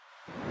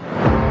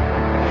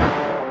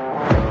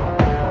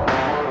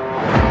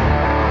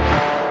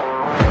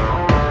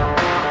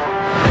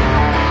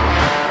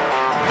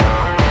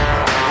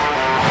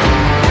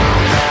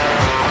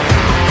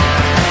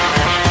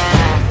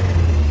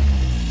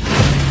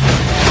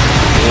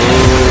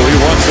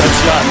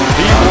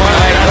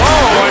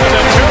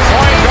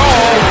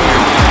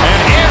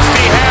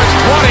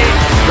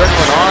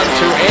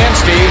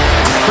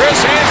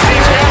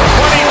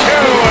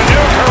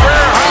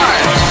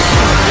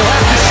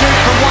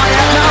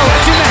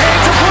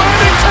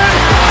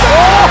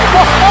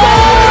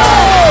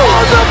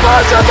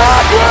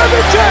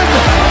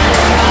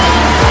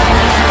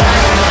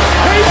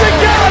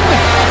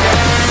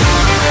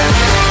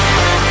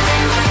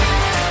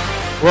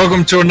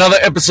Welcome to another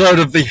episode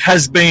of the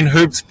Has Been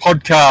Hoops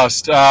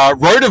podcast,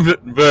 rotor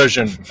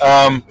version.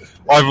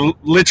 I've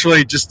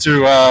literally, just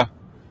to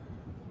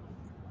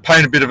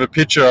paint a bit of a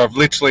picture, I've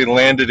literally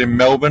landed in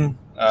Melbourne.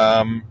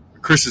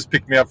 Chris has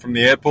picked me up from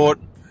the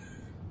airport.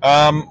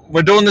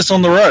 We're doing this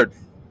on the road.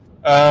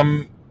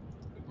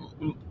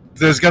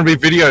 There's going to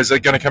be videos that are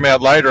going to come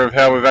out later of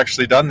how we've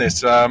actually done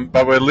this,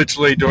 but we're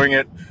literally doing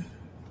it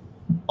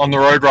on the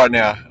road right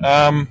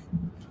now.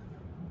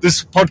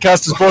 This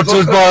podcast is brought to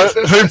us by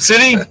Hoop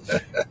City.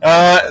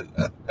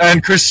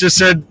 And Chris just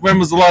said, when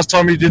was the last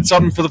time you did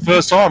something for the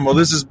first time? Well,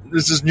 this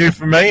is new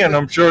for me, and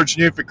I'm sure it's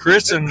new for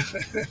Chris. And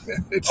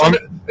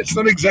it's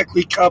not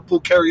exactly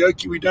carpool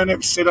karaoke. We don't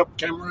have set up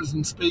cameras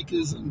and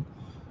speakers, and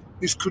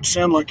this could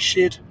sound like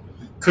shit.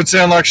 Could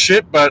sound like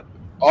shit, but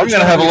I'm going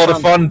to have a lot of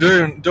fun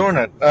doing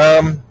it.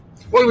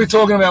 What are we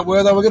talking about,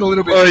 Wertho? We've got a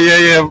little bit... Oh,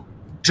 yeah.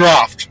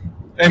 Draft.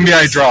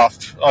 NBA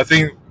draft. I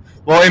think...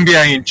 Well,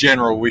 NBA in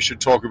general we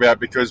should talk about,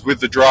 because with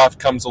the draft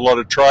comes a lot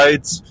of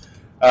trades.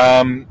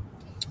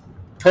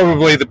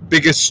 Probably the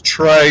biggest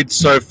trade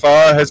so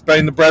far has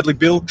been the Bradley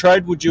Beal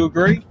trade. Would you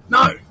agree?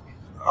 No.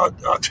 I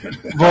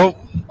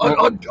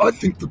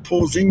think the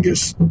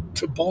Porzingis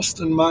to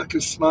Boston,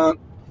 Marcus Smart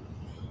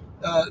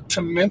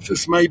to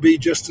Memphis may be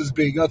just as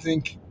big. I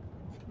think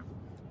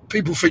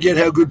people forget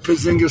how good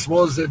Porzingis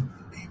was. He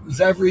was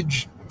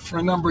average for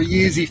a number of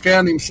years. He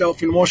found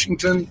himself in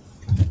Washington.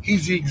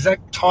 He's the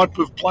exact type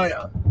of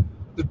player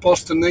that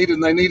Boston needed,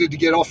 and they needed to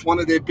get off one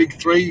of their big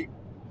three.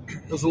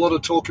 There's a lot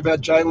of talk about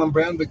Jaylen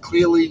Brown, but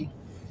clearly,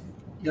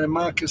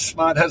 Marcus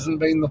Smart hasn't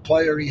been the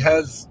player he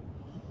has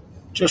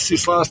just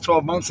this last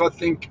 12 months. I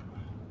think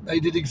they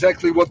did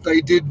exactly what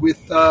they did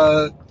with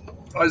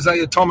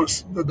Isaiah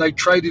Thomas, that they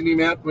traded him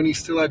out when he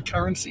still had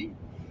currency.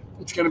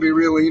 It's going to be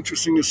really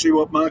interesting to see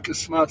what Marcus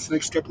Smart's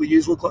next couple of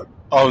years look like.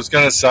 I was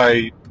going to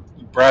say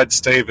Brad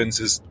Stevens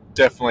is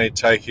definitely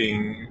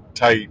taken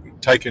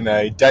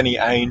a Danny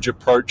Ainge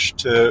approach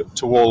to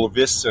all of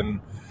this,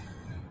 and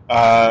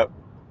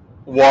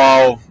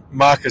while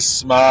Marcus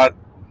Smart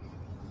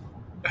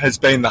has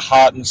been the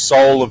heart and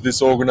soul of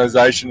this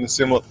organisation,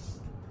 similar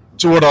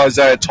to what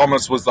Isaiah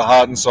Thomas was the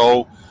heart and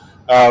soul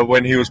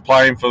when he was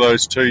playing for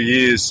those 2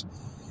 years,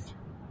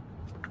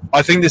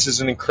 I think this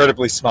is an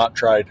incredibly smart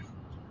trade.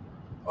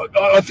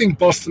 I think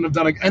Boston have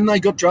done it, and they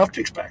got draft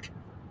picks back.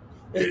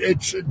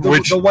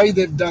 The way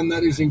they've done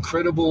that is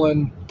incredible,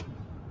 and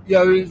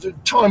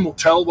time will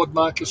tell what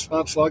Marcus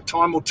Smart's like.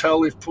 Time will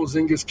tell if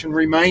Porzingis can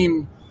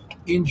remain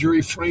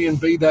injury-free and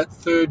be that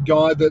third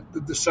guy that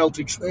the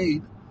Celtics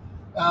need.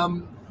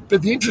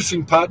 But the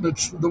interesting part, and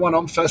it's the one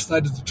I'm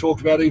fascinated to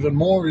talk about even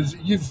more, is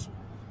you've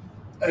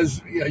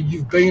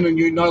been and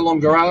you no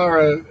longer are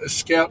a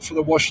scout for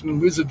the Washington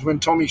Wizards. When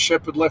Tommy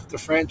Shepard left the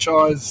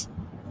franchise,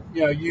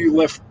 you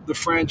left the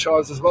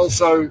franchise as well.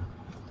 So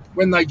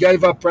when they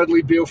gave up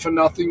Bradley Beal for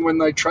nothing, when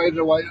they traded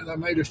away, they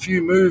made a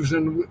few moves,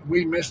 and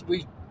we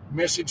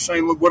messaged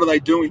saying, look, what are they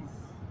doing?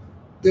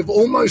 They've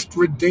almost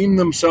redeemed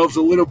themselves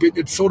a little bit.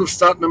 It's sort of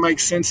starting to make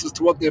sense as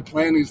to what their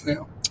plan is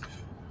now.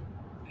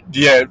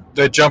 Yeah,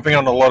 they're jumping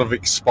on a lot of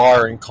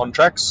expiring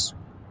contracts.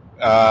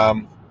 I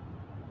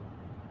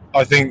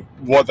think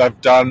what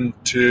they've done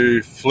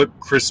to flip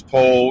Chris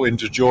Paul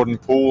into Jordan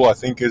Poole, I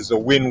think, is a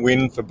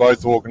win-win for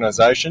both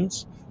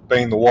organisations,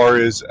 being the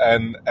Warriors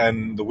and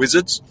the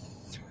Wizards.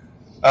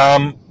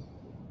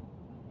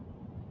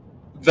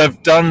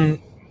 They've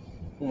done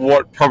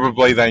what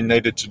probably they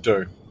needed to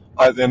do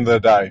at the end of the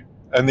day.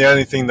 And the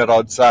only thing that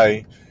I'd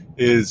say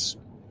is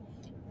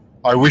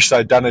I wish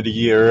they'd done it a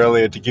year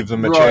earlier to give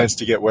them a chance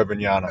to get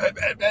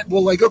Wembanyama.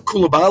 Well, they got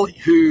Coulibaly,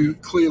 who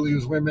clearly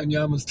was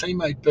Wembanyama's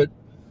teammate, but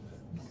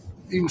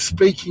in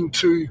speaking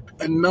to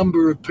a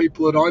number of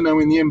people that I know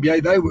in the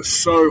NBA, they were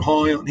so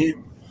high on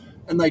him,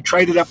 and they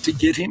traded up to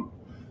get him.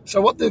 So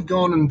what they've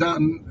gone and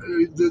done,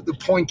 the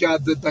point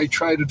guard that they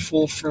traded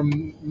for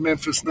from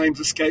Memphis, names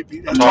escape me,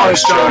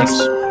 Tyus Jones.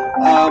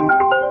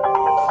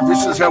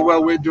 This is how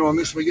well we're doing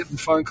this. We're getting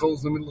phone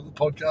calls in the middle of the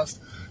podcast.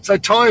 So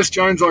Tyus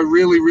Jones I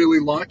really, really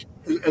like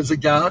as a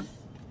guard.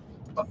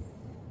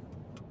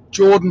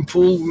 Jordan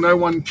Poole, no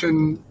one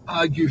can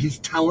argue his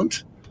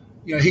talent.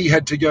 He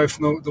had to go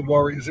from the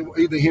Warriors.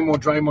 Either him or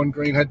Draymond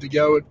Green had to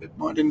go. It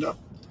might end up.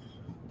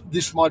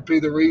 This might be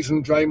the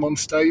reason Draymond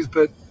stays,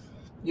 but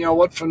you know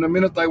what? From the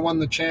minute they won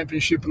the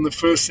championship and the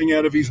first thing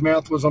out of his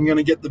mouth was, I'm going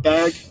to get the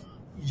bag,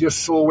 you just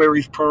saw where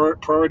his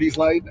priorities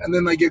laid. And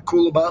then they get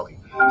Coulibaly.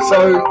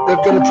 So they've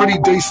got a pretty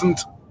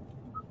decent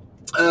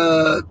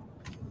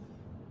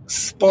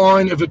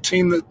spine of a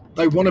team that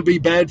they want to be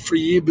bad for a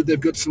year, but they've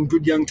got some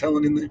good young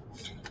talent in there.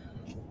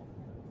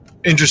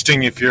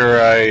 Interesting if you're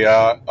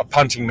a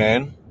punting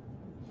man.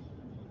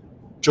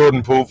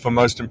 Jordan Poole for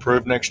most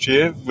improved next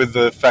year, with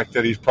the fact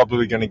that he's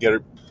probably going to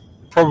get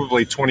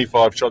probably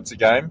 25 shots a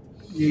game.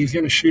 Yeah, he's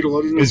going to shoot a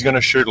lot, isn't he? He's going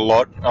to shoot a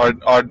lot.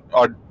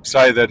 I'd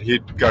say that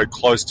he'd go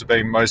close to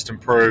being most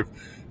improved.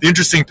 The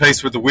interesting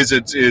piece with the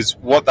Wizards is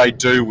what they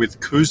do with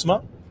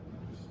Kuzma.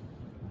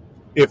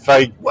 If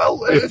they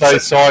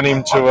sign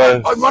him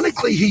to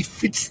Ironically, he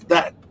fits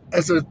that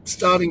as a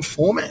starting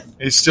foreman.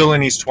 He's still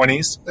in his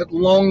 20s. That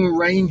long,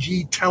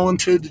 rangy,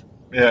 talented,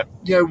 yeah,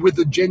 with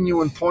a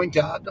genuine point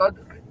guard.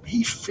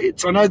 He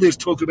fits. I know there's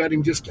talk about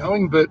him just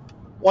going, but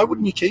why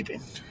wouldn't you keep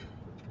him?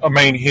 I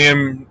mean,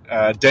 him,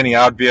 Denny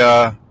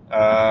Ardbia,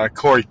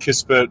 Corey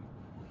Kispert,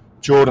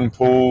 Jordan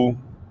Poole,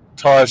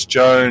 Tyus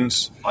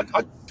Jones. I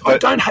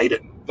don't hate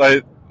it.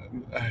 And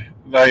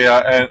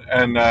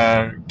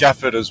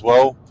Gafford as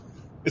well.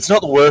 It's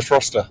not the worst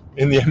roster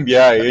in the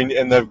NBA,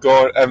 and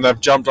they've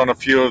jumped on a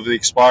few of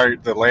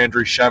the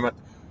Landry Shamet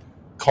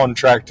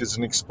contract is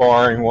an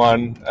expiring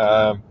one.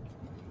 I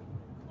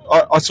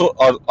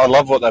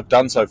love what they've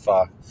done so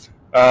far.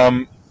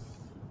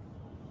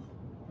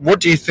 What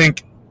do you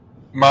think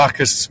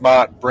Marcus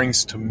Smart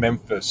brings to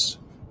Memphis?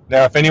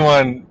 Now, if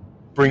anyone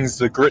brings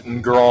the grit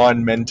and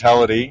grind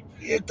mentality,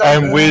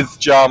 and with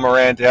Ja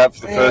Morant out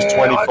for the first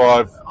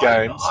 25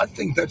 games. I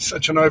think that's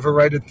such an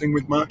overrated thing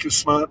with Marcus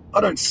Smart. I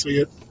don't see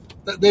it.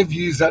 They've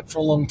used that for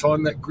a long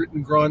time, that grit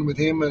and grind with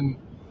him, and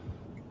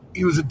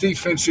he was a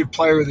defensive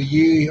player of the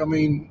year. I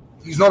mean,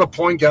 he's not a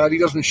point guard. He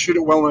doesn't shoot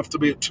it well enough to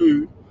be a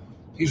 2.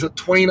 He's a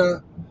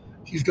tweener.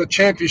 He's got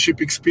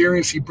championship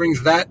experience. He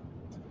brings that.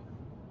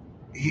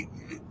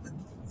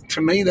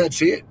 To me,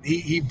 that's it.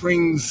 He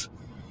brings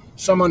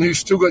someone who's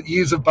still got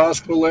years of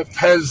basketball left,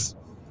 has,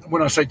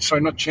 when I say so,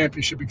 not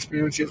championship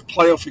experience, he has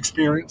playoff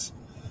experience.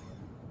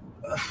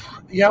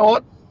 You know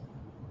what?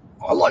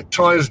 I like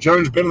Tyus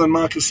Jones better than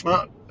Marcus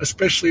Smart,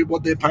 especially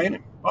what they're paying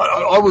him.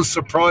 I was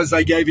surprised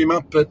they gave him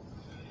up, but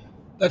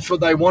that's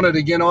what they wanted.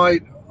 Again, I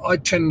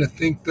tend to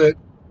think that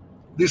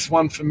this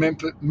one for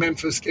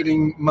Memphis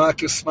getting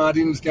Marcus Smart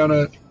in is going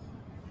to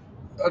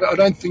 – I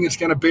don't think it's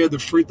going to bear the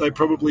fruit they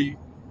probably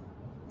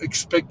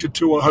expected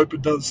to. I hope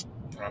it does.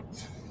 Right.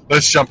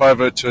 Let's jump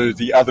over to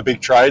the other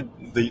big trade,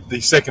 the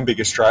second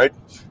biggest trade,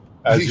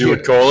 as you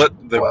would call it,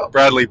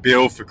 Bradley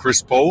Beal for Chris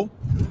Paul.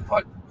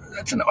 I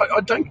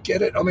don't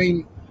get it. I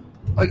mean,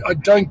 I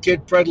don't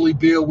get Bradley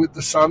Beal with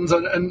the Suns,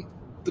 and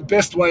the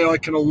best way I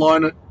can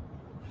align it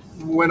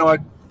when I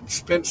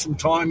spent some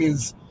time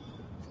is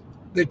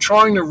they're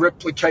trying to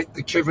replicate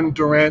the Kevin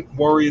Durant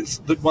Warriors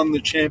that won the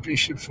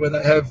championships, where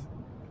they have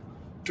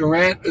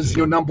Durant as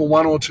your number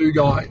 1 or 2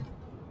 guy.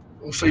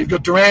 So you've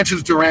got Durant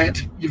as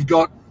Durant, you've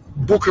got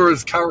Booker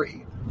as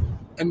Curry,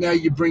 and now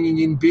you're bringing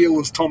in Beal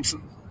as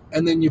Thompson,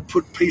 and then you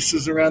put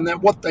pieces around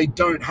that. What they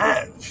don't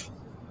have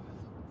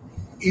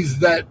is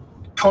that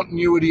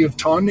continuity of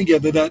time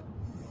together, that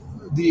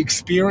the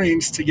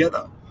experience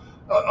together.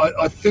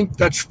 I think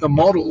that's the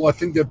model. I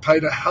think they've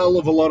paid a hell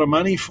of a lot of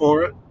money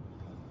for it.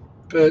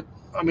 But,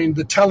 I mean,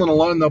 the talent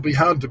alone, they'll be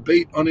hard to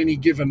beat on any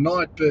given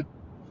night. But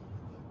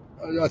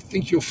I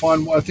think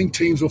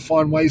teams will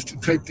find ways to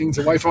take things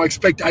away from. I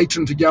expect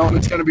Ayton to go, and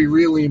it's going to be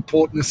really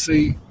important to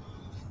see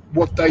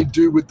what they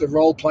do with the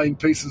role-playing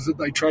pieces that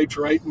they trade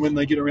for Ayton when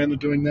they get around to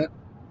doing that.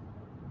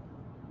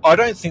 I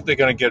don't think they're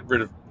going to get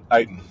rid of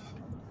Ayton.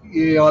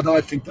 Yeah,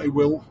 I think they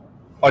will.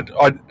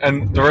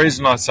 And the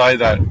reason I say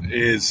that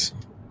is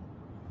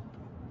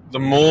the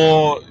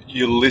more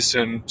you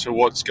listen to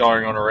what's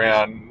going on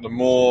around, the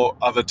more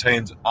other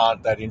teams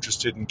aren't that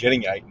interested in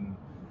getting Ayton.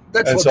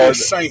 That's what they're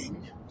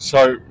saying.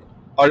 So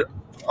I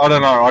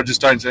don't know. I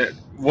just don't see it.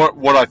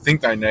 What I think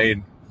they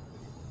need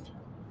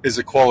is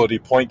a quality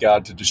point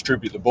guard to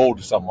distribute the ball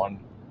to someone,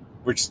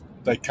 which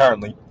they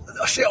currently.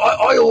 See,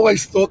 I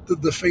always thought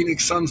that the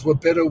Phoenix Suns were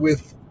better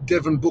with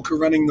Devin Booker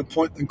running the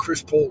point than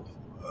Chris Paul.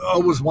 I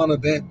was one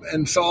of them.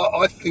 And so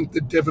I think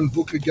that Devin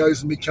Booker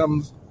goes and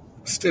becomes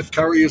Steph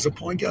Curry as a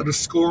point guard, a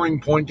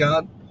scoring point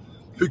guard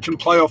who can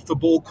play off the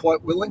ball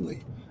quite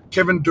willingly.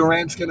 Kevin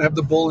Durant's going to have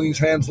the ball in his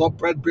hands a lot.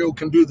 Brad Beal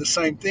can do the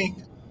same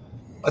thing.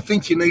 I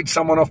think you need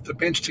someone off the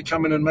bench to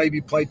come in and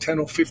maybe play 10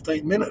 or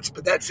 15 minutes,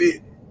 but that's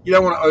it. You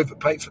don't want to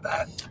overpay for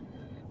that.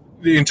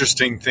 The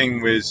interesting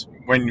thing was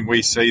when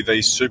we see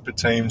these super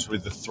teams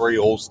with the 3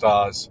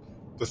 all-stars,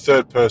 the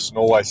third person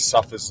always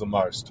suffers the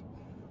most.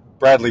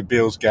 Bradley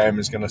Beal's game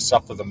is going to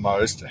suffer the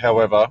most.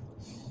 However,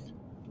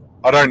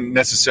 I don't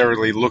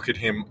necessarily look at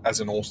him as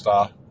an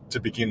all-star to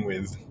begin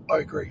with. I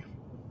agree.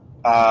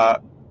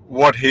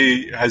 What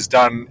he has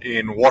done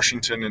in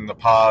Washington in the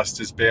past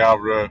is be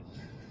able to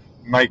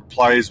make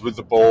plays with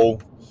the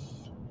ball.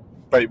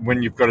 But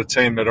when you've got a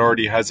team that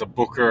already has a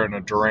Booker and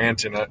a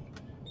Durant in it,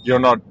 you're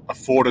not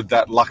afforded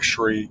that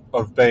luxury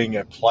of being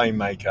a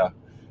playmaker.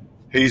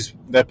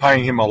 They're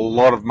paying him a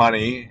lot of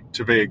money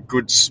to be a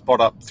good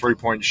spot-up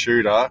three-point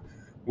shooter,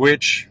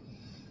 which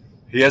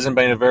he hasn't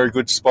been a very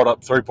good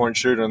spot-up three-point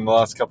shooter in the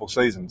last couple of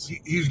seasons.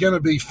 He's going to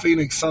be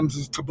Phoenix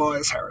Suns'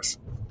 Tobias Harris.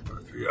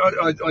 But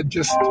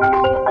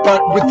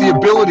with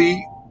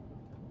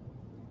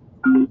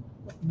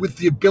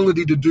the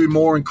ability to do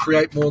more and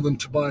create more than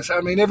Tobias.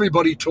 I mean,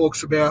 everybody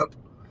talks about,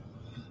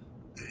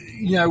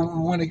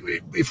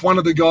 if one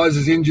of the guys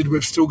is injured,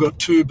 we've still got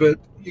 2, but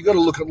you've got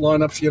to look at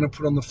lineups you're going to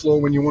put on the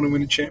floor when you want to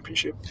win a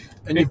championship,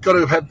 and you've got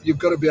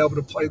to be able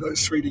to play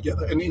those 3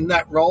 together. And in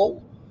that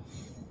role,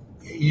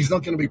 he's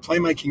not going to be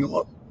playmaking a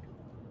lot.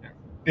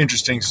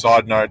 Interesting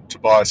side note,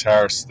 Tobias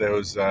Harris. There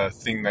was a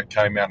thing that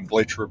came out in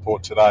Bleacher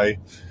Report today.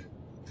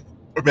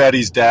 about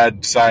his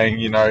dad saying,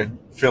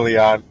 Philly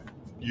aren't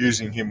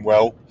using him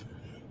well.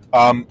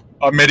 I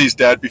met his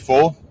dad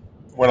before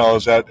when I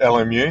was at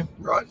LMU.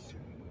 Right.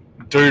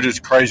 Dude is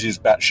crazy as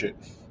batshit.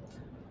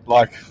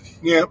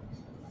 Yeah.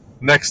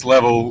 Next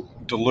level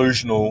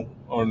delusional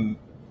on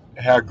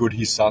how good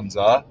his sons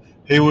are.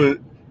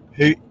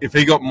 If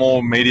he got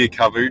more media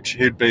coverage,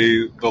 he'd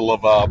be the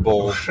LeVar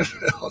Ball.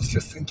 I was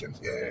just thinking,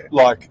 yeah.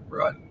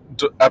 Right.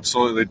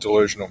 Absolutely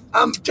delusional.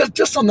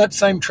 Just on that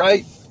same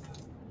trade,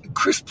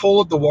 Chris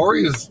Paul at the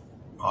Warriors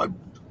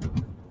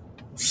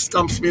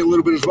stumps me a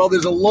little bit as well.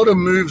 There's a lot of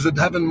moves that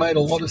haven't made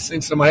a lot of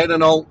sense in my head,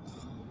 and I'll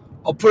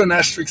put an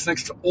asterisk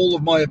next to all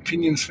of my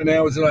opinions for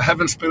now, is that I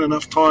haven't spent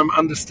enough time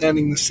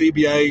understanding the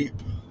CBA,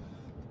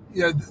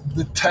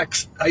 the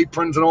tax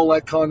aprons and all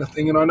that kind of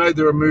thing. And I know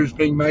there are moves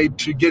being made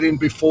to get in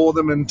before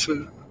them and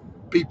to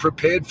be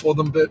prepared for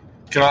them. But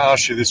can I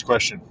ask you this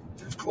question?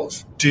 Of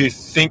course. Do you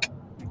think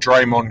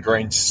Draymond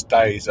Green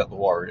stays at the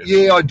Warriors?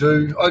 Yeah, I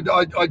do.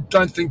 I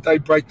don't think they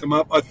break them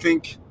up. I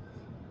think...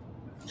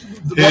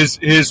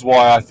 Here's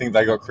why I think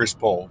they got Chris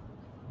Paul.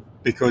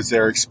 Because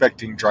they're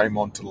expecting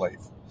Draymond to leave.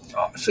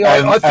 I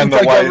think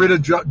they got rid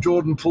of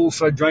Jordan Poole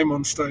so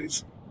Draymond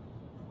stays.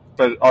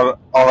 But I'll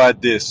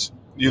add this.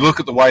 You look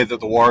at the way that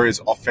the Warriors'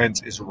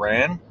 offense is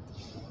ran,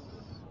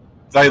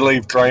 they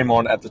leave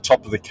Draymond at the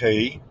top of the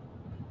key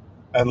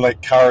and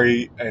let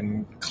Curry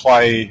and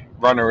Clay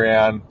run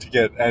around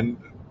and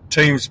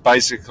teams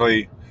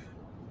basically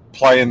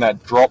play in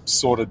that drop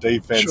sort of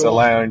defense,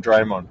 allowing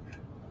Draymond.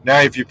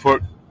 Now, if you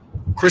put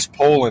Chris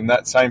Paul in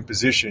that same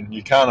position,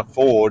 you can't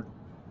afford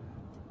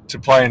to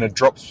play in a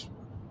drop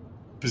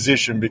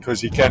position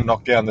because he can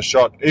knock down the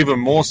shot. Even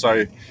more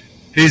so,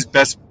 his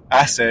best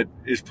asset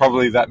is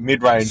probably that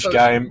mid-range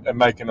game and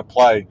making a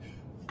play.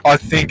 I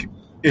think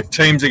if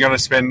teams are going to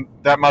spend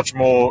that much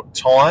more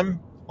time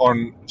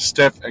on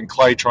Steph and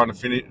Clay trying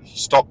to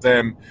stop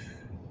them,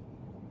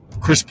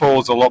 Chris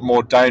Paul is a lot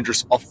more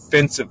dangerous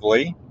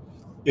offensively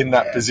in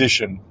that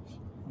position.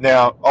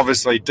 Now,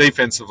 obviously,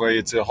 defensively,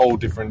 it's a whole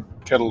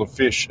different kettle of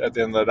fish at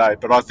the end of the day.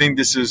 But I think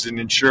this is an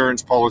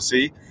insurance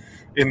policy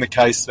in the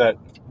case that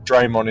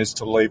Draymond is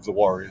to leave the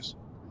Warriors.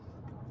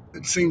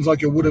 It seems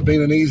like it would have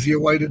been an easier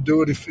way to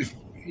do it if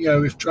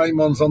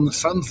Draymond's on the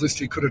Suns list,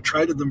 he could have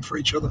traded them for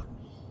each other.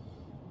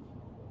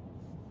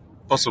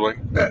 Possibly.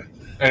 Yeah.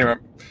 Anyway.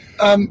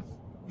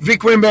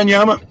 Vic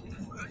Wembanyama,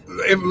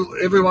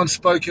 everyone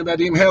spoke about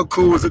him. How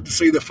cool was it to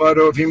see the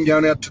photo of him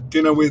going out to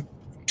dinner with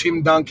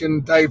Tim Duncan,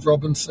 Dave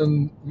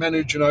Robinson,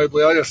 Manu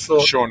Ginobili? I just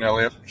thought... Sean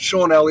Elliott.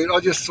 I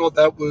just thought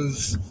that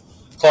was...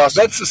 Class.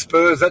 That's the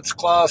Spurs. That's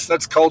class.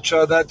 That's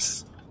culture.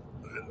 That's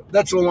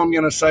all I'm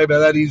going to say about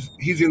that.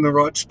 He's in the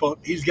right spot.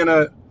 He's going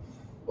to...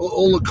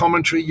 All the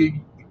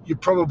commentary you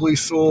probably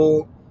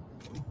saw,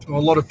 a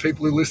lot of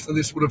people who listen to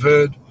this would have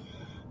heard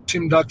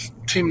Tim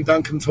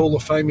Duncan's Hall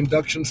of Fame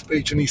induction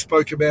speech, and he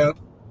spoke about,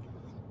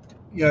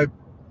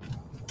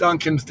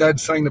 Duncan's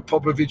dad saying to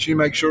Popovich, you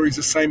make sure he's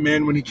the same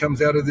man when he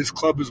comes out of this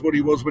club as what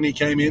he was when he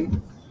came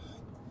in.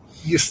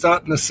 You're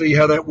starting to see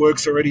how that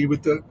works already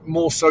with the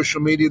more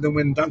social media than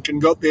when Duncan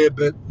got there,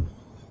 but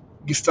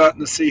you're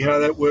starting to see how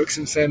that works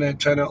in San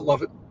Antonio. I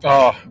love it.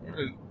 Oh,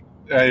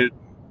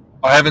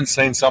 I haven't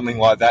seen something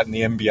like that in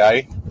the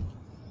NBA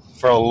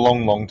for a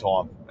long, long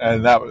time.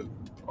 And that was,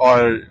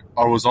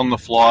 I was on the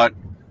flight,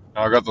 and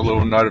I got the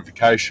little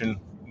notification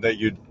that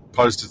you'd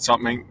posted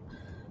something.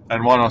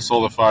 And when I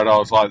saw the photo, I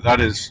was like,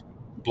 that is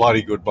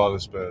bloody good by the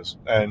Spurs.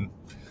 And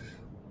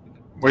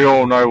we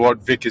all know what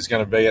Vic is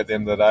going to be at the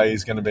end of the day.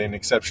 He's going to be an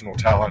exceptional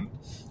talent.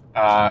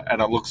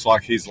 And it looks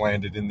like he's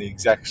landed in the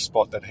exact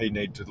spot that he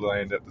needed to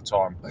land at the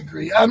time. I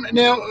agree.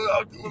 Now,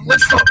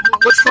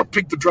 let's not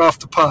pick the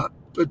draft apart.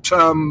 But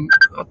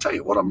I'll tell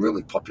you what, I'm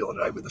really popular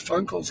today with the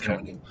phone calls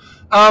coming in.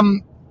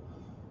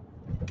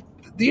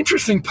 The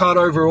interesting part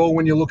overall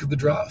when you look at the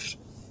draft,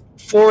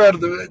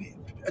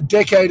 a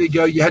decade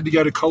ago, you had to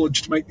go to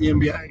college to make the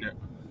NBA.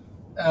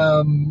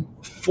 Yeah.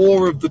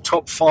 4 of the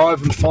top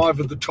 5 and 5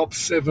 of the top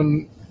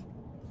 7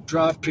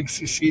 draft picks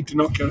this year did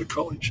not go to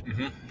college.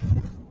 Mm-hmm.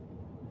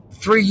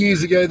 3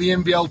 years ago, the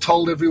NBL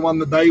told everyone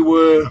that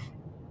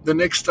the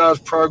Next Stars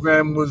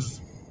program was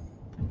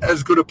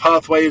as good a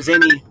pathway as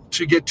any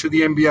to get to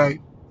the NBA.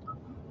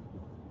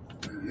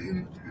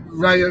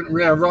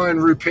 Ryan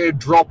Rupert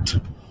dropped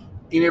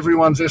in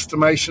everyone's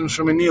estimations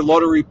from a near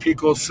lottery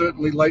pick or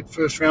certainly late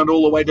first round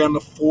all the way down to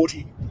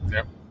 40.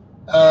 Yep.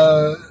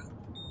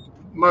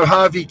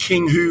 Mojave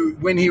King, who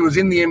when he was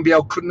in the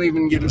NBL couldn't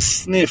even get a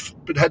sniff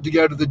but had to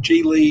go to the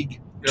G League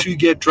to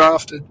get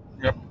drafted.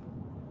 Yep.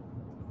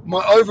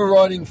 My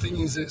overriding thing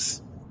is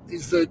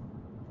that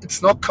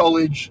it's not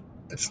college,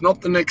 it's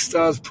not the Next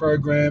Stars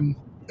program,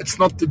 it's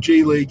not the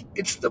G League,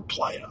 it's the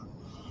player.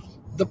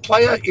 The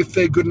player, if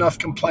they're good enough,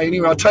 can play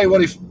anywhere. I'll tell you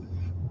what,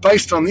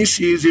 based on this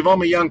year's, if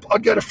I'm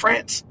I'd go to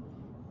France.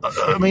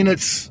 I mean,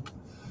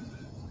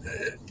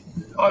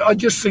 I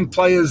just think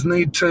players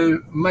need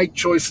to make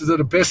choices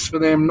that are best for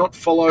them, not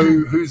follow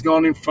who's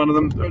gone in front of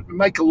them,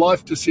 make a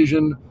life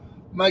decision,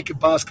 make a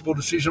basketball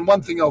decision.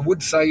 One thing I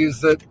would say is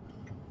that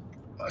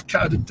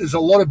there's a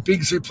lot of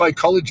bigs who play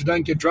college who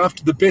don't get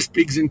drafted. The best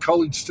bigs in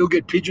college still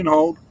get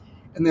pigeonholed,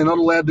 and they're not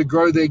allowed to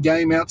grow their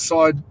game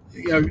outside.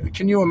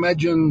 Can you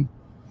imagine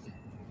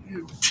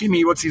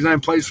Timmy, what's his name,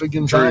 plays for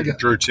Gonzaga?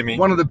 Drew Timmy.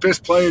 One of the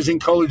best players in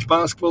college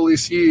basketball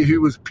this year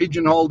who was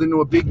pigeonholed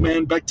into a big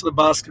man back to the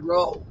basket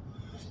role.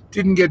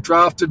 Didn't get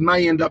drafted,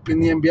 may end up in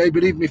the NBA,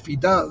 but even if he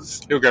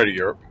does... He'll go to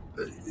Europe.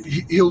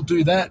 He'll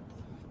do that.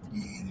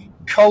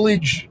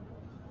 College,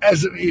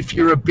 if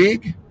you're a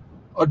big,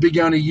 I'd be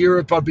going to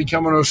Europe, I'd be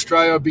coming to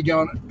Australia, I'd be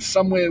going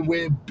somewhere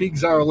where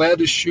bigs are allowed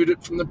to shoot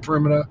it from the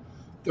perimeter.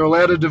 They're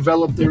allowed to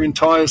develop their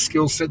entire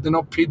skill set. They're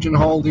not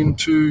pigeonholed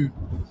into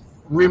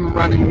rim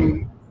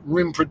running,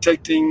 rim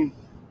protecting,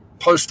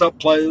 post-up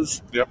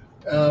players. Yep.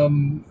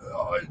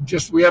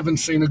 We haven't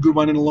seen a good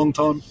one in a long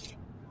time.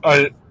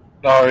 I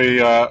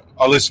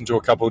listened to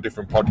a couple of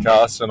different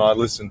podcasts, and I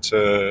listened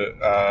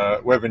to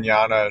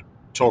Webanyana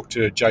talk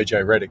to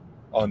JJ Redick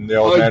on the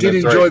old man. I did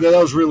enjoy that. That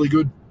was really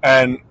good.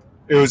 And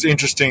it was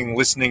interesting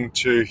listening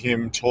to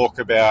him talk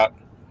about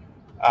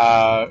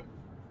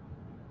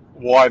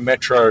why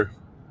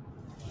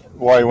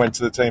he went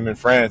to the team in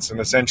France,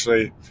 and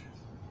essentially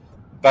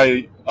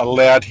they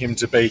allowed him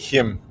to be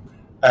him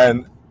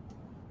and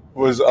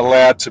was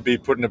allowed to be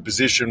put in a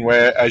position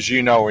where, as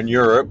you know, in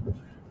Europe,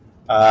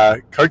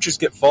 coaches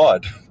get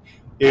fired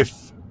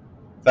if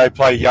they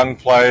play young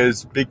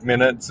players big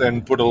minutes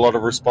and put a lot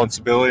of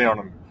responsibility on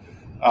them.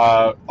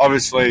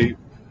 Obviously,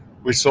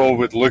 we saw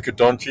with Luka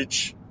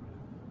Doncic,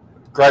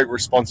 great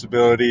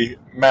responsibility,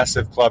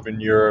 massive club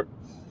in Europe.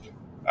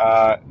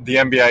 The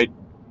NBA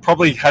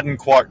probably hadn't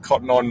quite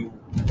cottoned on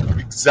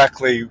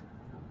exactly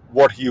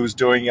what he was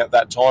doing at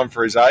that time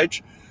for his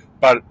age,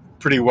 but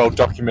pretty well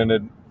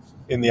documented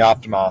in the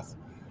aftermath.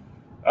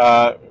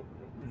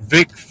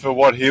 Vic, for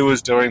what he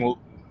was doing,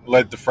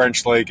 led the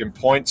French league in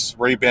points,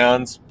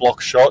 rebounds, block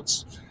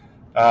shots.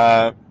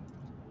 Not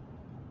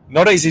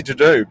easy to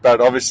do, but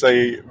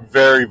obviously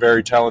very,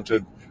 very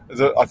talented.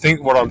 I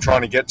think what I'm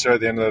trying to get to at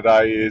the end of the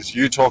day is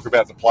you talk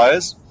about the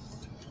players,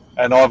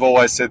 and I've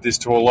always said this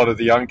to a lot of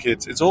the young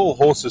kids, it's all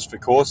horses for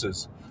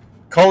courses.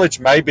 College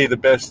may be the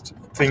best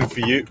thing for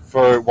you,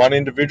 for one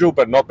individual,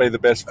 but not be the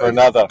best for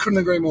another. Couldn't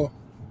agree more.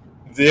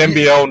 The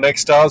NBL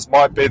Next Stars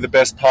might be the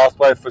best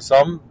pathway for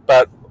some,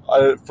 but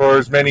for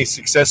as many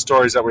success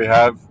stories that we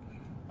have,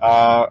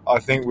 I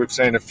think we've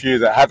seen a few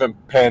that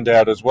haven't panned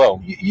out as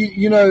well.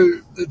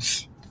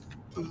 It's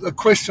a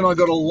question I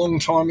got a long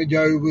time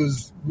ago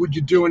was, would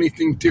you do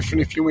anything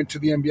different if you went to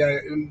the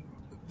NBA? And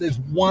there's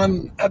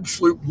one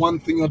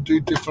thing I'd do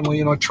differently,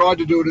 and I tried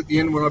to do it at the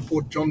end when I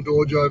brought John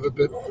Dorge over,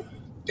 but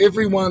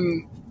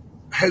everyone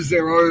has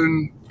their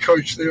own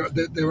coach,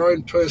 their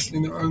own person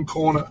in their own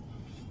corner.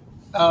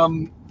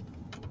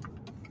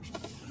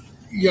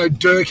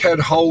 Dirk had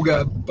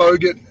Holger,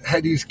 Bogut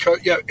had his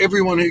coach.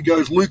 Everyone who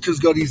goes, Luka's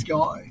got his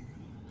guy.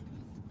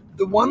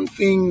 The one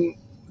thing,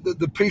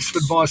 the piece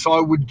of advice I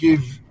would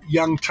give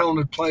young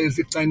talented players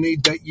if they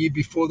need that year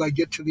before they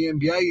get to the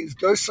NBA is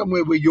go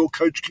somewhere where your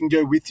coach can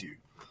go with you.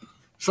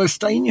 So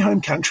stay in your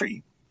home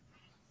country.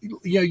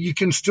 You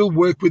can still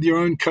work with your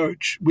own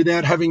coach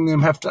without having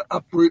them have to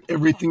uproot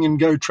everything and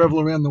go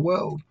travel around the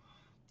world.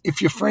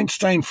 If you're French,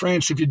 stay in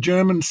France. If you're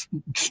German,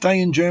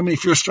 stay in Germany.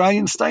 If you're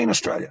Australian, stay in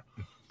Australia.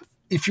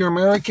 If you're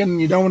American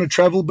and you don't want to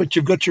travel but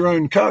you've got your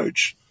own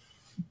coach,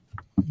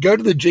 go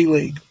to the G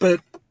League. But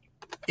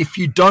if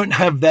you don't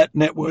have that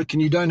network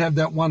and you don't have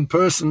that one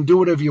person, do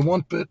whatever you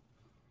want, but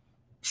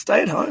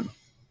stay at home.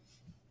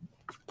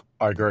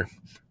 I agree.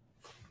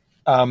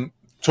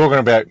 Talking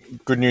about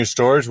good news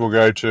stories, we'll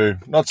go to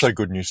not so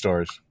good news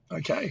stories.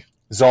 Okay.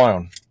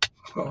 Zion.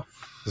 Oh.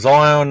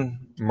 Zion,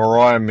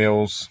 Mariah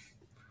Mills.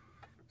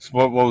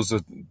 What was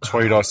the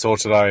tweet I saw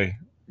today?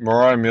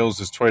 Mariah Mills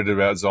has tweeted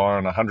about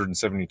Zion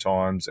 170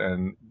 times,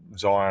 and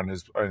Zion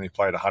has only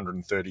played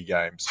 130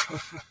 games.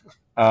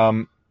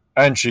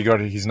 And she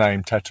got his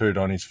name tattooed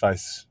on his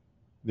face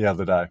the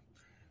other day.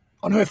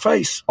 On her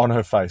face? On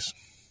her face.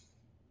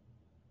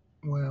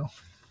 Well,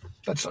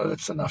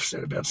 that's enough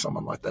said about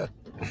someone like that.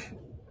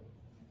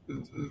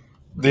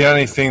 The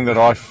only thing that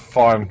I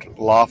find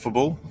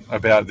laughable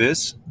about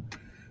this,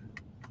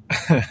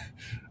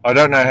 I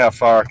don't know how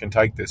far I can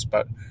take this,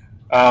 but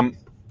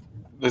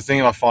the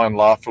thing I find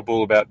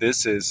laughable about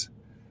this is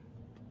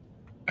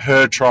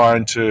her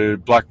trying to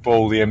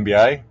blackball the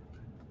NBA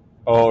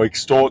or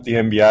extort the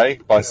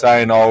NBA by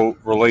saying I'll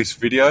release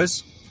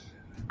videos.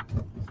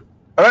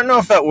 I don't know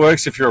if that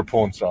works if you're a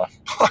porn star.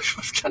 I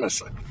was going to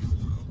say,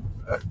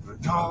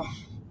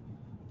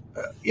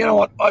 you know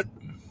what?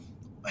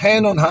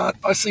 Hand on heart,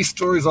 I see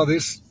stories like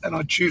this and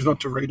I choose not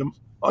to read them.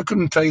 I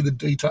couldn't tell you the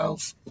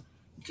details.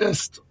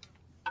 Just,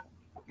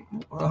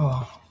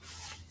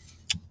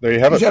 there you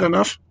have it. Is that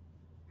enough?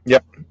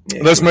 Yep.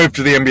 Yeah, let's move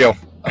to the NBL.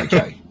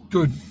 Okay,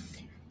 good.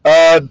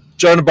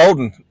 Jonah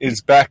Bolden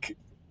is back.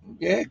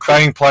 Yeah,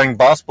 playing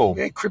basketball.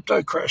 Yeah,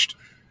 crypto crashed.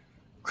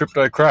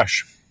 Crypto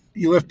crash.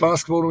 You left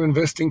basketball to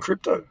invest in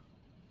crypto.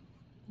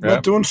 Yeah.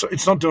 Not doing so.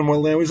 It's not doing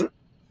well now, is it?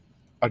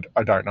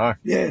 I don't know.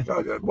 Yeah.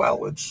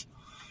 Well, it's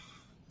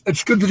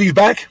good that he's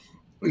back.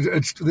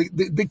 It's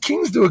the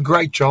Kings do a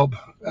great job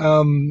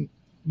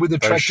with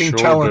attracting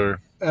talent.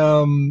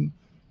 And,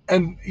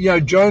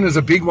 Jonah's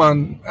a big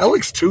one.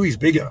 Alex Tui's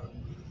bigger.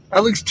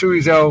 Alex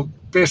Tui's our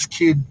best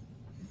kid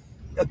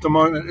at the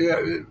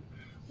moment.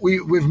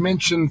 We've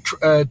mentioned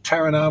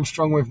Taron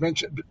Armstrong. We've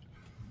mentioned, but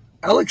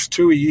Alex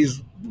Tui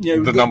is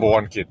the number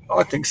one kid.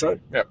 I think so.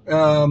 Yep.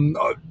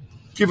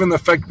 Given the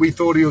fact we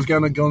thought he was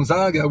going to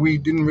Gonzaga, we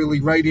didn't really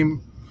rate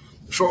him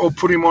or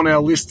put him on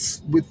our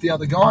lists with the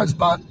other guys.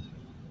 But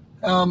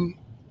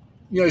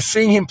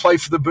seeing him play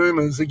for the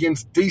Boomers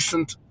against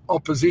decent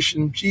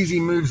opposition, geez,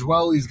 he moves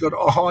well. He's got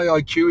a high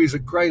IQ. He's a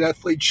great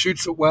athlete.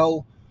 Shoots it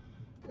well.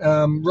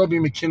 Robbie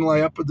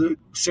McKinley up at the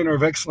centre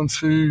of excellence,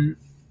 who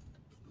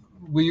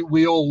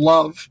we all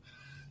love.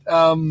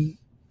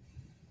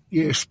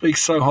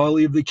 Speaks so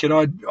highly of the kid.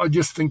 I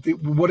just think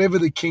that whatever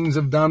the Kings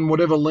have done,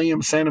 whatever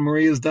Liam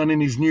Santamaria has done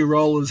in his new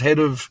role as head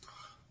of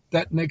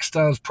that Next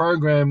Stars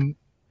program,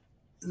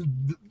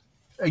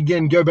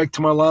 again, go back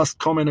to my last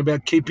comment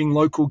about keeping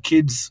local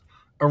kids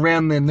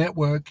around their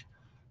network.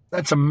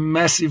 That's a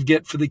massive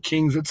get for the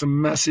Kings. It's a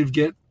massive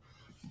get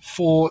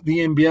for the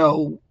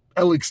NBL.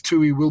 Alex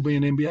Tui will be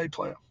an NBA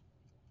player.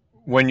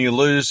 When you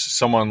lose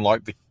someone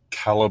like the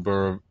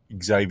caliber of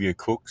Xavier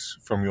Cooks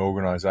from your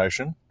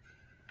organisation,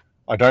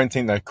 I don't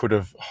think they could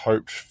have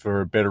hoped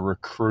for a better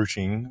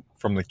recruiting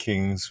from the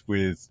Kings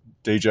with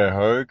DJ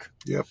Hogue,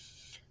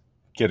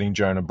 getting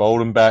Jonah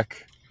Bolden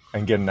back,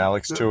 and getting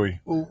Alex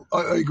Tui. Well,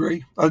 I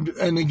agree.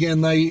 And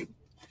again,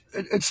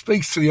 it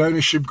speaks to the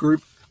ownership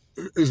group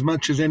as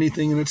much as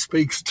anything, and it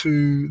speaks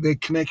to their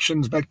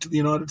connections back to the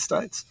United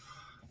States.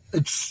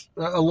 It's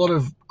a lot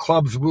of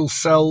clubs will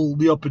sell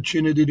the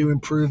opportunity to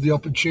improve, the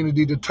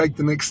opportunity to take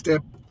the next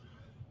step.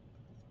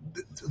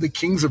 The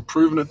Kings have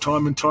proven it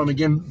time and time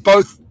again,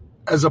 both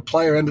as a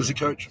player and as a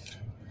coach.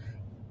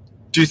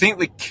 Do you think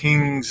the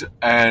Kings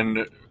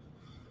and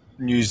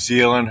New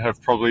Zealand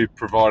have probably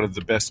provided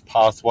the best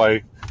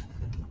pathway,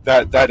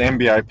 that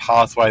NBA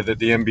pathway that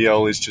the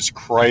NBL is just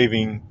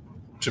craving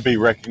to be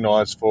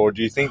recognised for?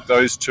 Do you think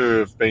those two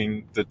have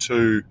been the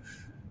two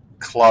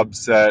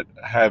clubs that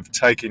have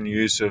taken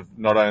use of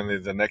not only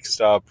the Next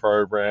Star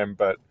program,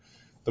 but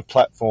the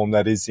platform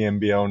that is the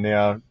NBL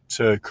now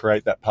to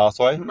create that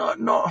pathway?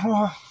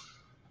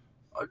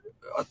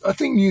 I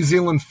think New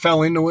Zealand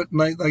fell into it,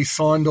 and they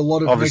signed a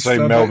lot of. Obviously,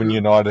 Melbourne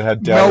United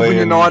had Daly Melbourne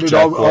United.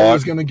 Jack I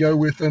was going to go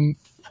with, and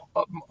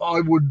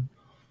I would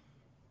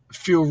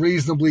feel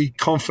reasonably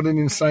confident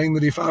in saying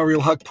that if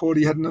Ariel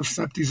Huckporty hadn't have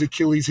snapped his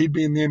Achilles, he'd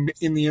be in the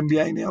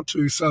NBA now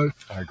too. So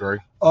I agree.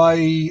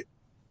 I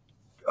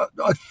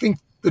think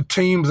the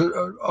teams.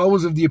 I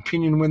was of the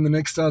opinion when the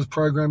Next Stars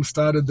program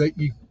started that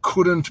you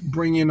couldn't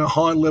bring in a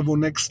high level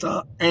Next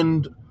Star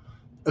and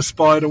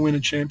aspire to win a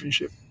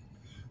championship.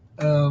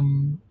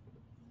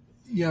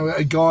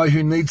 A guy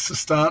who needs to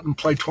start and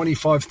play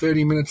 25,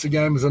 30 minutes a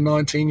game as a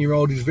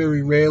 19-year-old is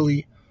very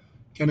rarely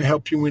going to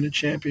help you win a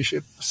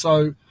championship.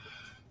 So,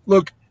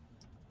 look,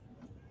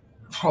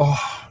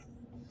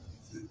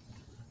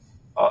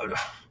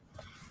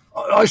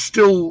 I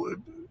still,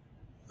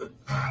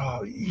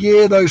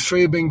 those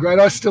three have been great.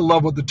 I still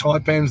love what the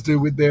Taipans do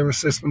with their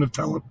assessment of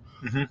talent.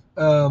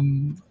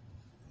 Mm-hmm.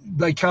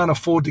 They can't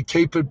afford to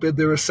keep it, but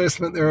their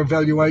assessment, their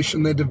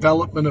evaluation, their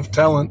development of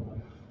talent,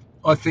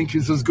 I think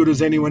is as good as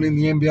anyone in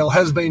the NBL,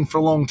 has been for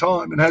a long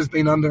time and has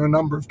been under a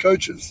number of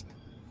coaches.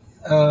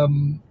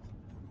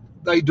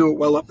 They do it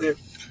well up there.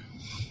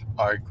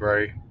 I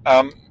agree.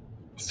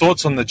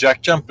 Thoughts on the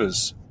Jack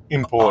Jumpers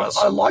imports?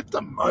 I like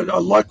them. I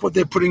like what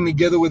they're putting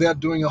together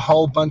without doing a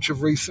whole bunch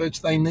of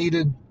research. They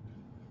needed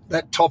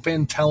that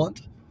top-end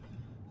talent.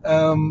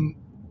 I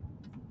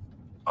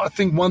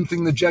think one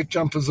thing the Jack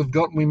Jumpers have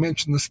got, and we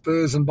mentioned the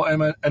Spurs, and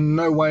I'm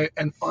no way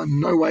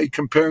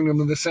comparing them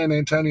to the San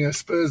Antonio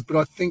Spurs, but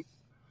I think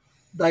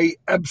they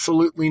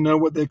absolutely know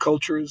what their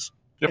culture is.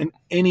 Yep. And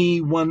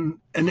anyone,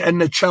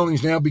 and the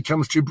challenge now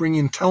becomes to bring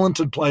in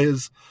talented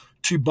players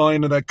to buy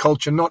into that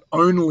culture, not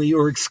only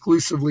or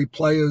exclusively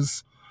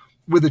players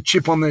with a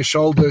chip on their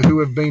shoulder who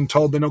have been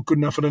told they're not good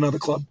enough at another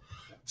club.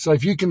 So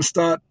if you can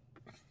start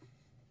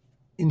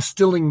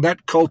instilling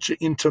that culture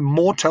into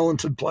more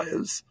talented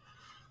players,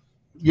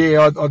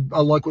 I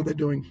like what they're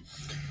doing.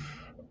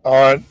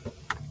 I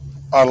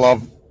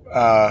love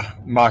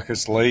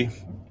Marcus Lee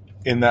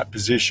in that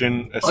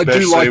position,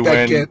 especially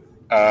when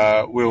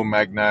Will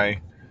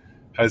Magnay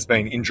has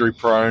been injury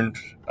prone.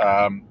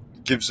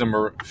 Gives them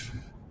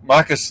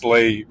Marcus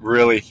Lee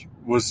really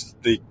was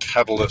the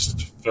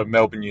catalyst for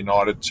Melbourne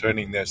United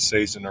turning their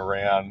season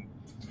around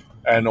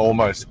and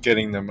almost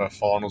getting them a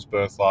finals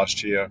berth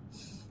last year.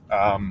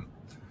 Not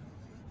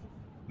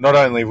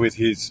only with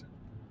he's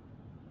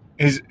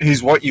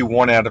what you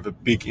want out of a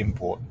big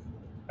import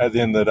at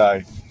the end of the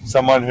day.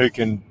 Someone who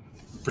can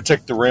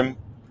protect the rim,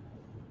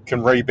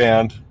 can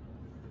rebound,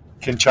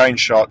 can change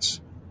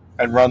shots,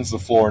 and runs the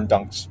floor and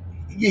dunks.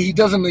 Yeah, he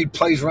doesn't need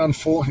plays run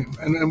for him.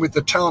 And with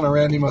the talent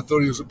around him, I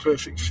thought he was a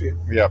perfect fit.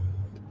 Yep.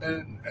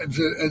 And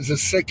as a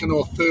second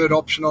or third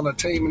option on a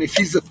team, and if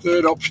he's the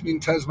third option in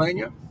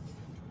Tasmania,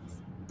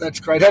 that's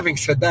great. Having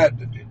said that,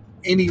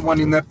 anyone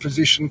in that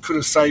position could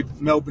have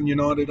saved Melbourne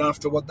United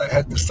after what they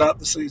had to start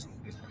the season.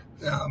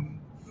 I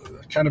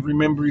can't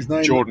remember his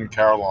name. Jordan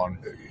Caroline,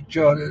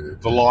 the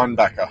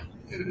linebacker.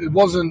 It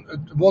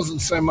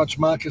wasn't so much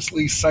Marcus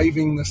Lee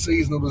saving the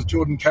season; it was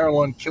Jordan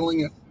Caroline killing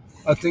it.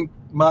 I think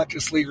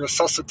Marcus Lee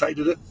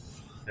resuscitated it,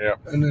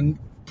 and then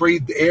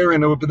breathed air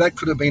into it. But that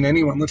could have been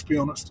anyone. Let's be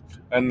honest.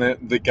 And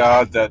the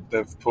guard that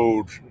they've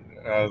pulled,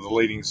 the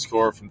leading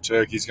scorer from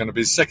Turkey, is going to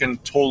be the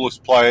second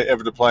tallest player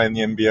ever to play in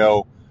the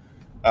NBL.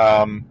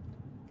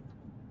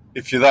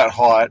 If you're that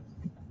height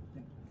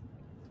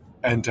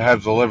and to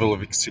have the level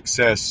of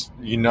success,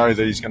 you know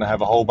that he's going to have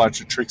a whole bunch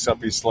of tricks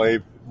up his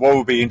sleeve. What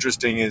will be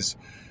interesting is...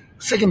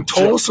 Second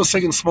tallest or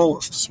second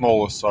smallest?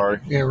 Smallest, sorry.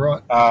 Yeah,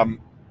 right.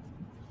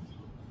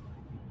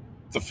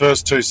 The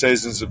first 2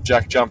 seasons of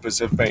Jack Jumpers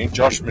have been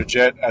Josh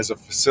Majette as a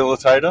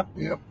facilitator.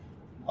 Yep.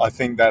 I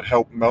think that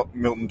helped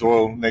Milton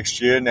Doyle next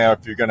year. Now,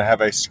 if you're going to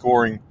have a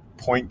scoring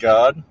point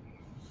guard,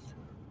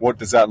 what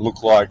does that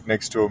look like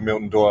next to a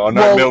Milton Doyle? I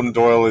know Milton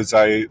Doyle is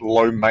a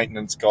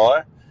low-maintenance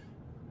guy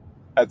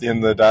at the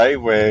end of the day,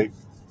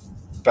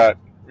 but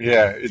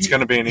it's going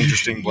to be an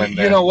interesting blend.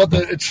 You know what?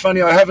 It's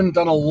funny. I haven't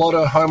done a lot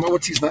of homework.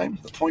 What's his name?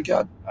 The point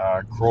guard?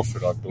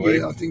 Crawford, I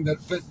believe. Yeah, I think that.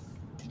 But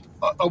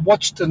I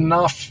watched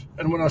enough,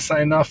 and when I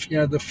say enough,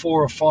 the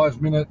 4 or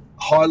 5 minute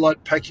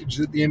highlight package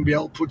that the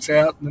NBL puts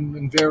out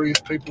and various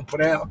people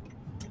put out.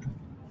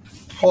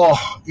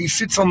 Oh, he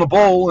sits on the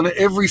ball, and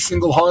every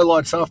single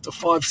highlight's after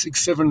 5, 6,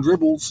 7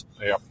 dribbles.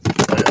 Yeah,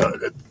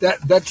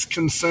 that's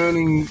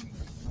concerning.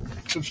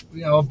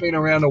 I've been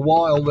around a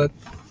while. That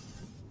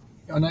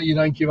I know you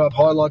don't give up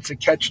highlights of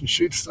catch and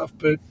shoot stuff,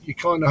 but you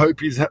kind of hope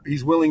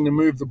he's willing to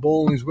move the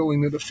ball and he's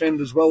willing to defend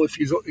as well. If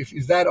he's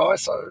that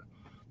ISO,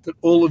 that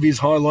all of his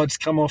highlights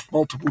come off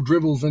multiple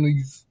dribbles, and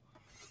he's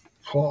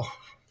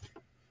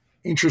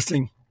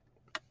interesting.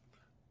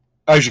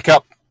 Asia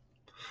Cup.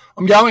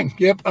 I'm going,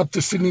 up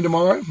to Sydney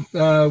tomorrow.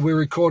 We're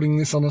recording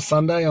this on a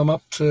Sunday. I'm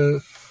up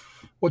to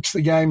watch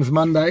the games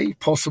Monday,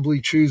 possibly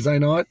Tuesday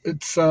night.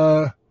 It's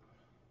an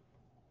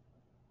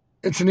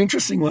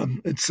interesting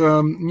one. It's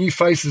new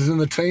faces in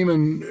the team,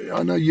 and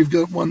I know you've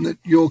got one that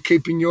you're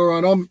keeping your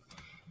eye on.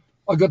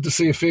 I got to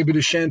see a fair bit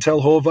of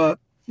Chantel Horvath.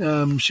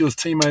 She was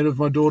teammate of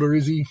my daughter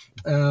Izzy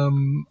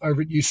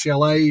over at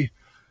UCLA.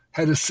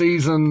 Had a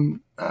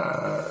season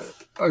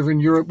over in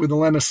Europe with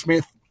Alana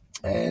Smith,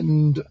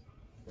 and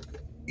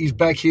he's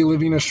back here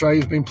living in Australia.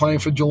 He's been playing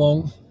for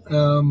Geelong.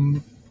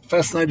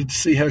 Fascinated to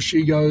see how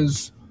she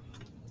goes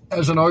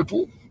as an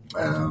Opal.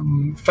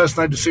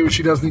 Fascinated to see what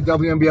she does in the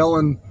WNBL,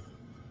 and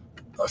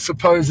I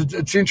suppose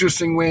it's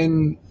interesting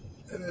and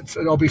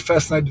I'll be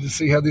fascinated to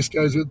see how this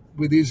goes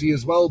with Izzy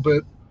as well,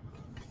 but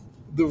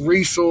the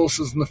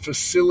resources and the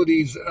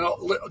facilities,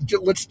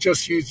 let's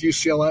just use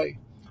UCLA,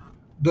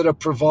 that are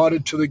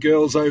provided to the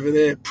girls over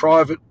there,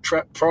 private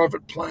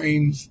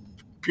planes,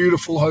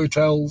 beautiful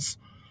hotels,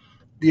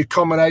 the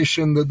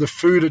accommodation, the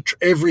food,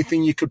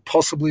 everything you could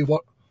possibly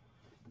want.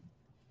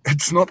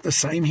 It's not the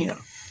same here.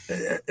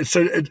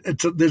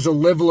 There's a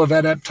level of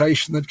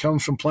adaptation that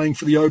comes from playing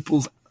for the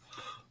Opals,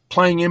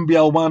 playing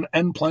NBL 1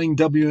 and playing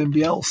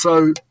WNBL.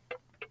 So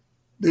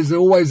there's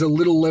always a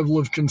little level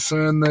of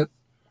concern that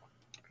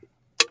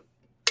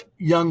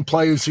young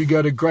players who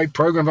go to great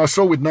programs. I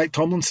saw with Nate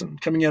Tomlinson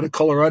coming out of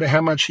Colorado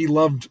how much he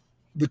loved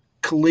the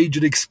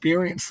collegiate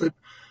experience, that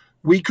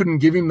we couldn't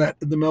give him that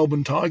at the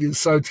Melbourne Tigers.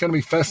 So it's going to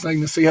be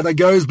fascinating to see how that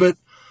goes. But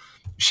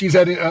she's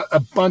had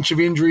a bunch of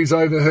injuries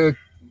over her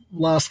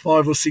last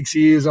 5 or 6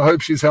 years. I hope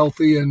she's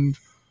healthy, and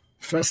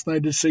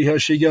fascinated to see how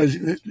she goes.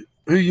 Who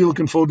are you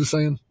looking forward to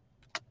seeing?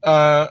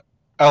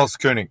 Alice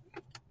Koenig.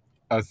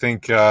 I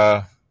think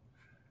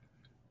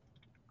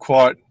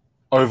quite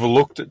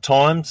overlooked at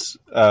times.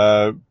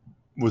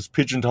 Was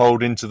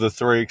pigeonholed into the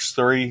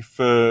 3x3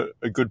 for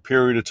a good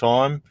period of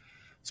time.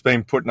 It's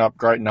been putting up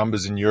great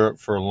numbers in Europe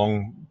for a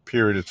long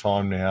period of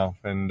time now,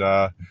 and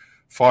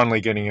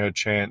finally getting her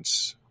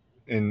chance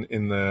in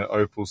the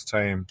Opals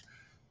team.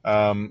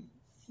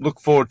 Look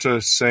forward to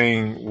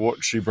seeing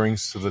what she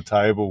brings to the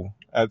table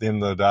at the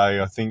end of the day.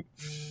 I think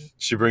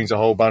she brings a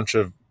whole bunch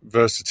of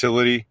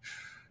versatility,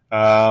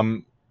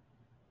 and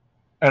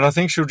I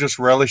think she'll just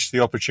relish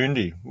the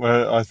opportunity.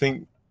 Where I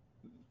think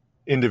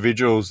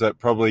individuals that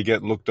probably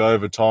get looked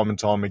over time and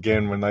time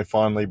again, when they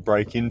finally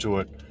break into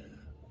it,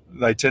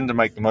 they tend to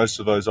make the most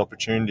of those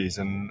opportunities,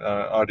 and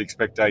I'd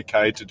expect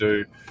AK to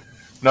do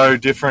no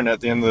different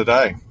at the end of the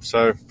day.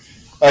 So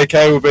AK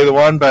will be the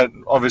one, but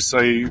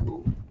obviously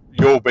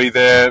you'll be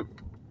there.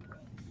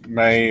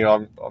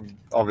 I'm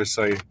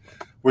obviously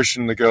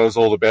wishing the girls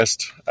all the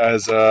best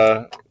as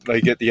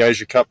they get the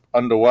Asia Cup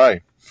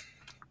underway.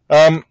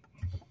 Do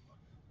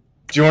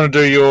you want to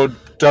do your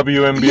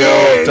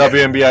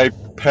WNBA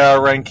power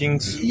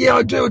rankings? Yeah,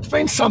 I do. It's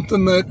been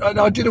something that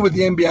I did it with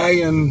the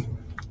NBA, and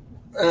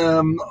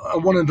I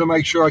wanted to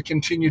make sure I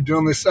continued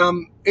doing this.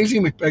 Izzy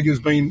McBeggar's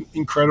been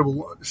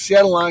incredible.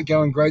 Seattle aren't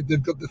going great.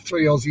 They've got the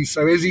 3 Aussies.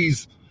 So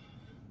Izzy's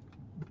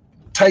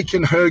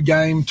taken her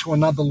game to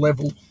another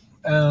level.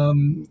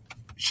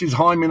 She's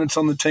high minutes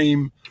on the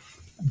team.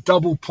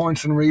 double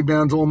points and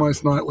rebounds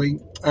almost nightly.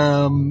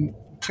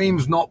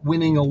 Teams not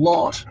winning a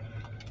lot,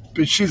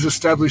 but she's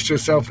established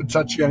herself at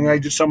such a young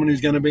age as someone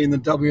who's going to be in the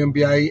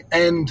WNBA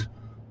and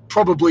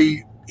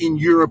probably in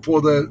Europe,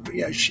 or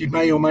she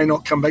may or may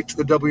not come back to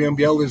the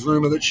WNBL. There's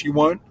rumour that she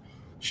won't.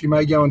 She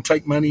may go and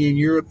take money in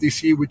Europe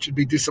this year, which would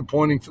be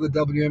disappointing for the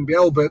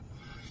WNBL, but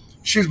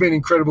she's been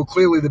incredible.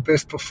 Clearly the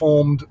best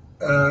performed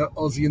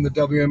Aussie in the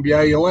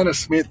WNBA. Alana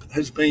Smith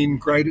has been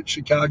great at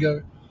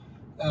Chicago.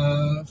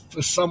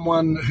 For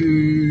someone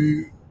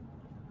who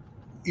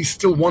is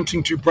still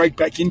wanting to break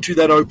back into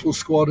that Opal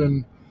squad,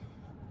 and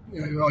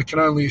I can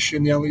only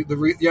assume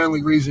the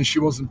only reason she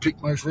wasn't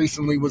picked most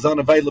recently was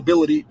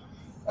unavailability.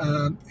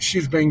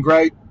 She's been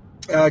great.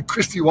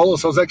 Christy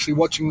Wallace, I was actually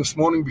watching this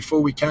morning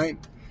before we came,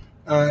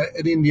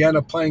 at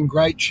Indiana, playing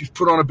great. She's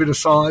put on a bit of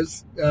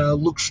size,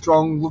 looks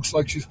strong, looks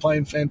like she's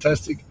playing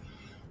fantastic.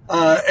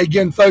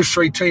 Again, those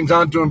three teams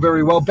aren't doing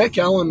very well. Beck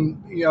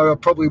Allen, I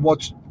probably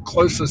watched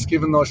closest,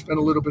 given that I spent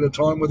a little bit of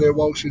time with her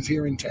while she's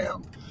here in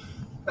town.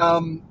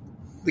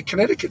 The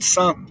Connecticut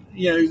Sun,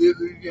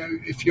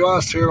 if you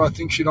asked her, I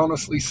think she'd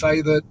honestly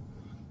say that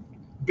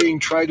being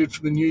traded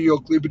from the New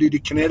York Liberty to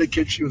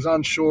Connecticut, she was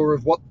unsure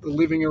of what the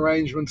living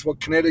arrangements,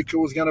 what Connecticut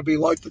was going to be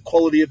like, the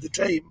quality of the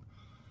team.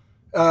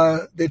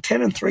 They're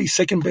 10-3,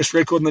 second best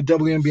record in the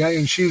WNBA,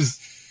 and she's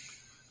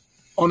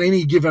on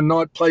any given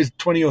night plays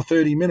 20 or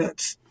 30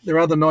 minutes. There are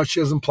other nights she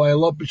doesn't play a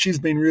lot, but she's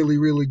been really,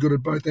 really good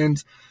at both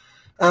ends.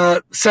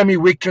 Sammy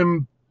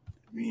Whitcomb,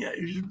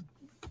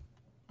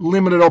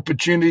 limited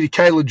opportunity.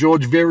 Kayla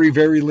George, very,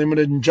 very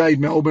limited. And Jade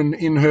Melbourne,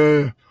 in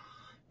her,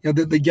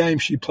 the game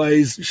she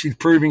plays, she's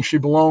proving she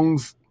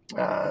belongs.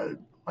 I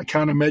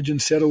can't imagine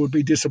Seattle would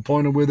be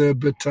disappointed with her.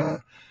 But,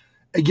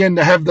 again,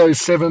 to have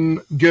those 7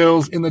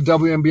 girls in the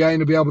WNBA and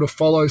to be able to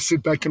follow,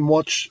 sit back and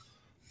watch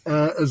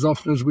as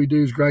often as we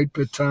do is great.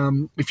 But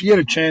if you get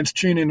a chance,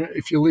 tune in.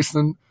 If you're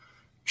listening,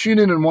 tune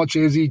in and watch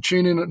Ezzy.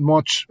 Tune in and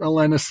watch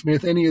Alana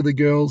Smith, any of the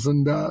girls.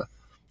 And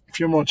if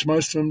you watch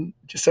most of them,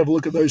 just have a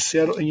look at those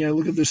Seattle,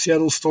 look at the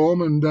Seattle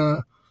Storm.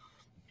 And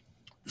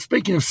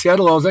speaking of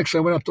Seattle, I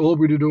went up to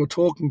Albury to do a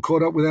talk and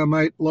caught up with our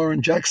mate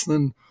Lauren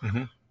Jackson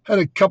and had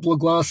a couple of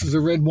glasses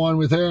of red wine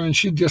with her, and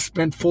she'd just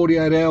spent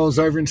 48 hours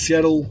over in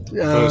Seattle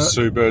for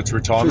Sue Bird's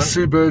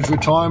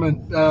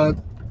retirement.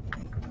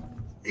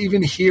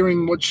 Even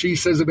hearing what she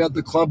says about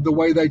the club, the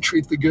way they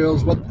treat the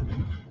girls, what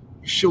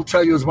she'll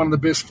tell you is one of the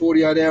best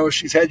 48 hours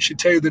she's had. She'd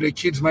tell you that her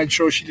kids made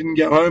sure she didn't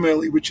go home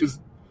early, which is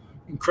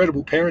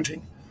incredible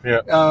parenting. Yeah.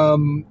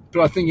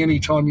 But I think any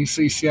time you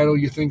see Seattle,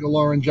 you think of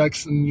Lauren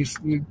Jackson.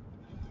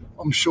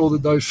 I'm sure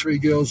that those 3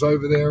 girls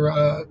over there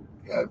are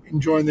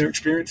enjoying their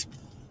experience.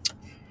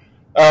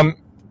 The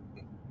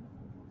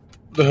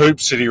Hoop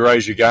City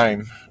Raise Your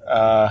Game.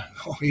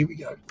 Here we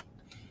go.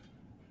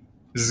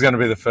 This is going to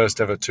be the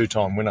first ever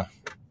 2-time winner.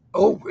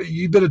 Oh,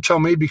 you better tell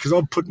me, because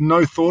I've put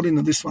no thought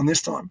into this one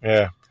this time.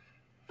 Yeah.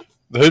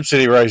 The Hoop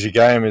City Raise Your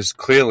Game is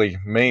clearly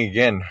me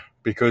again,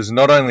 because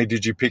not only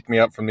did you pick me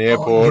up from the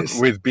airport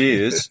with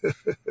beers,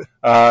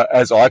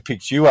 as I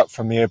picked you up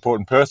from the airport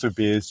in Perth with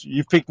beers,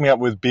 you've picked me up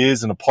with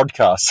beers and a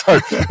podcast. So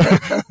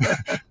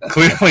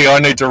clearly I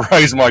need to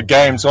raise my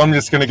game. So I'm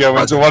just going to go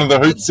into one of the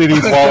Hoop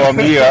Cities while I'm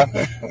here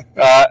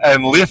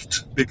and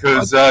lift,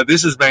 because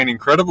this has been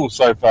incredible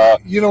so far.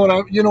 You know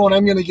what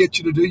I'm going to get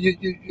you to do?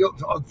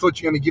 I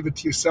thought you were going to give it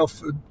to yourself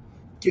for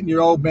getting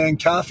your old man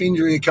calf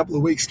injury a couple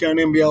of weeks ago in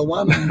NBL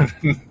 1 and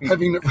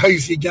having to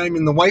raise your game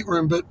in the weight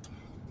room. But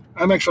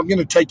I'm going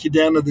to take you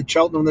down to the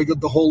Cheltenham. They've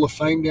got the Hall of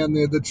Fame down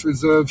there that's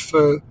reserved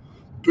for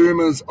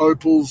Boomers,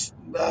 Opals,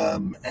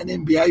 and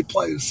NBA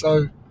players.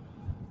 So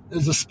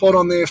there's a spot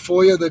on there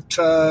for you that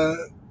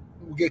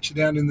we'll get you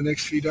down in the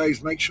next few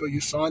days. Make sure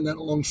you sign that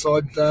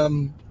alongside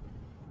some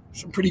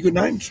pretty good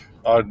names.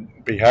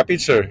 I'd be happy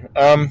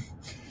to.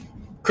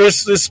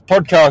 Chris, this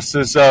podcast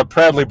is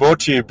proudly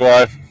brought to you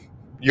by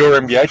your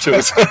NBA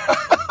tours.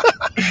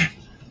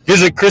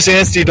 Visit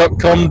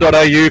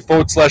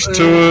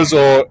chrisanstey.com.au/tours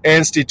or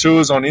Anstey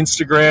Tours on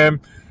Instagram.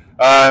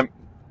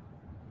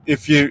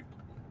 If you're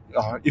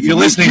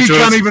listening to it, you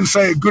can't even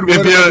say a good word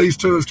about these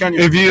tours, can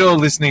you? If you're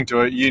listening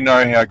to it, you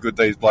know how good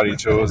these bloody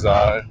tours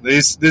are.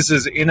 This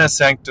is inner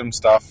sanctum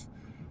stuff.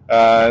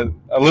 A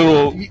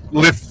little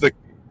lift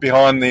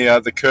behind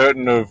the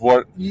curtain of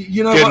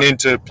getting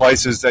into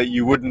places that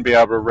you wouldn't be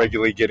able to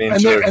regularly get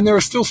into. And there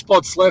are still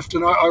spots left,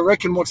 and I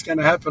reckon what's going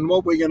to happen,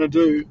 what we're going to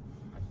do,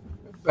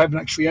 I haven't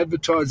actually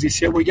advertised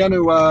this yet. We're going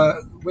to,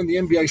 when the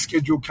NBA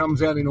schedule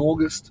comes out in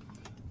August,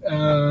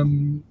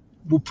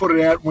 we'll put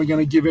it out, and we're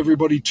going to give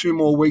everybody 2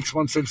 more weeks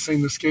once they've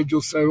seen the schedule.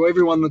 So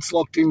everyone that's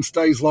locked in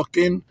stays locked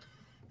in.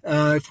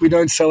 If we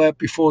don't sell out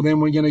before then,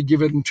 we're going to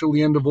give it until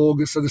the end of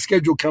August. So the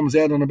schedule comes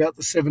out on about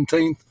the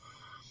 17th.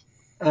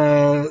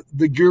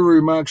 The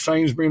guru, Mark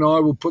Sainsbury, and I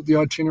will put the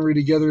itinerary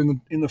together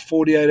in the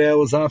 48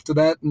 hours after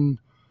that. And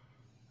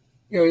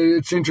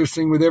it's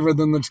interesting with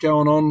everything that's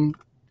going on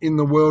in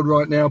the world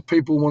right now.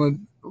 People want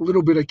a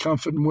little bit of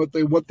comfort in what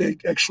they're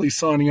actually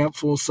signing up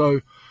for.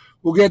 So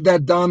we'll get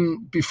that done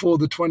before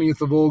the 20th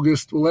of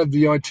August. We'll have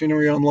the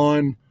itinerary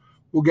online.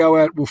 we'll go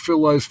out, we'll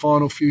fill those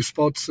final few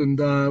spots, and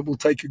we'll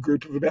take a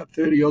group of about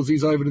 30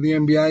 Aussies over to the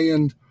NBA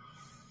and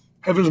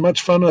have as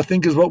much fun, I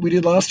think, as what we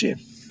did last year.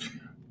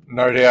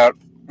 No doubt.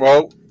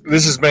 Well,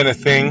 this has been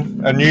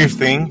a new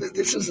thing.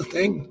 This is a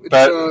thing.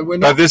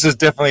 But this has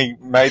definitely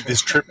made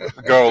this trip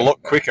go a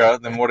lot quicker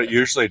than what it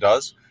usually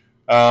does.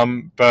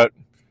 But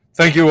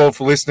thank you all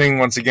for listening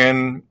once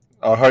again.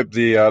 I hope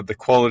the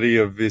quality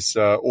of this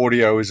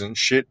audio isn't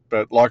shit.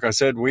 But like I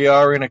said, we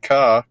are in a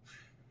car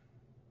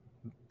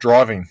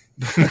driving.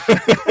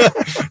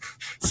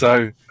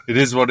 So it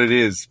is what it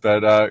is.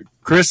 But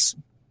Chris,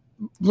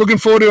 looking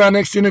forward to our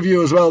next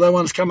interview as well. That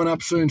one's coming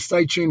up soon.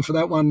 Stay tuned for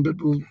that one,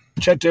 but we'll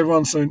chat to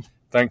everyone soon.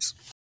 Thanks.